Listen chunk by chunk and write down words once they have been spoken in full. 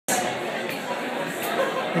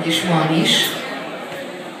vagyis van is.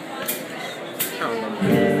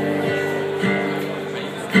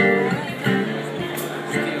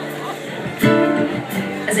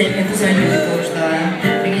 Ez egyébként az öngyújtós dal,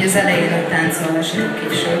 még így az elején a táncolhassuk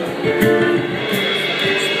később.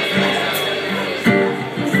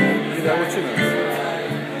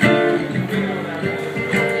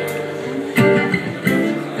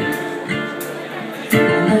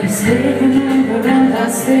 I still remember and I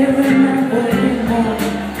still remember you know.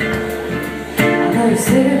 I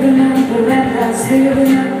still remember and I still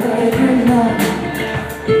remember you know.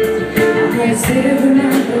 I still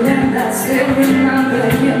remember and I still remember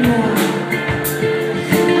you know.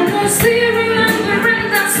 I still remember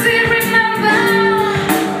and I still remember.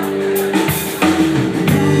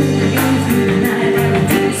 The night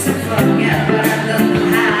I used to forget, but I don't know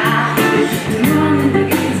how. The morning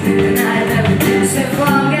begins the night I used to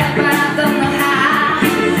forget.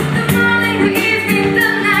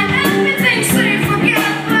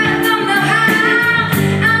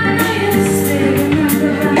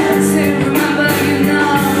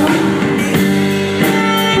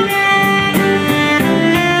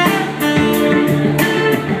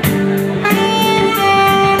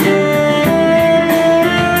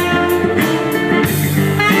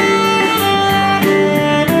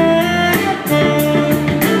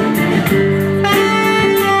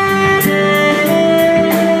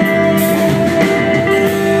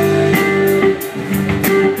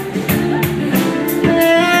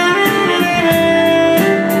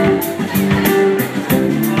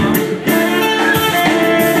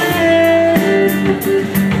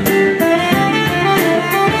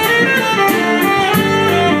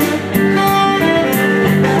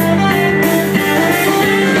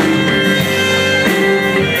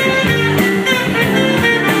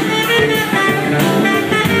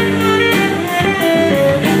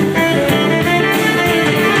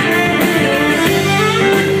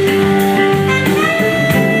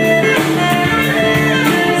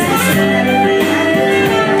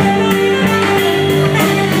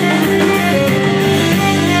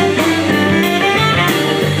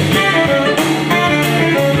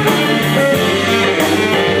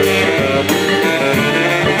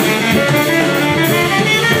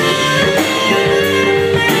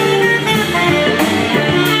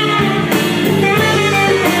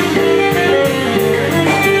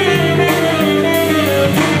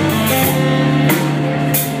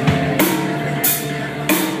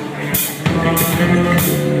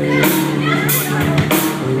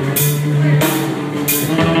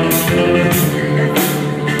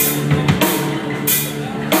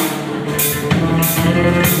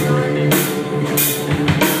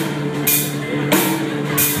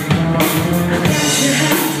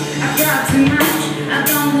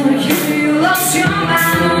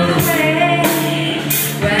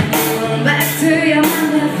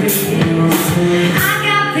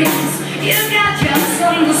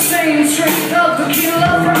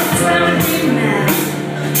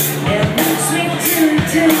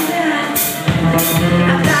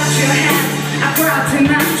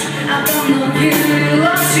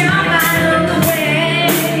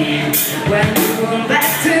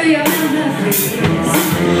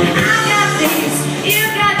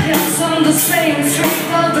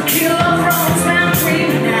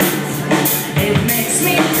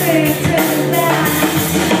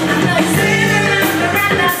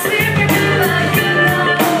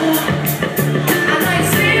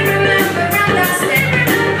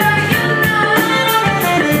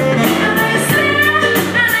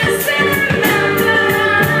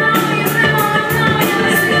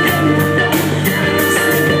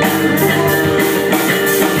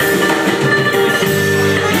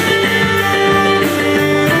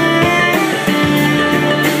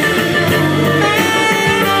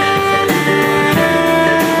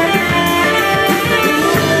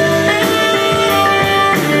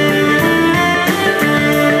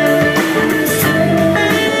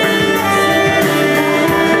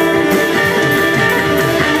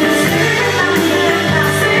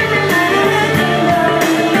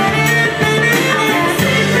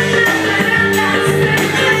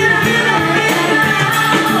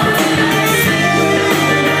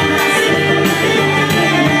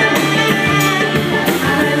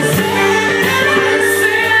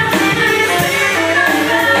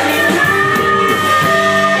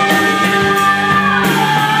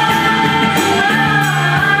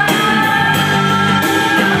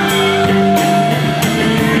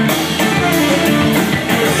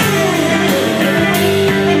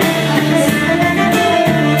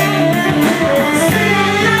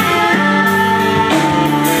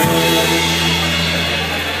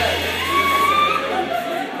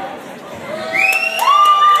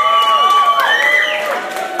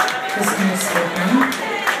 Köszönjük szépen.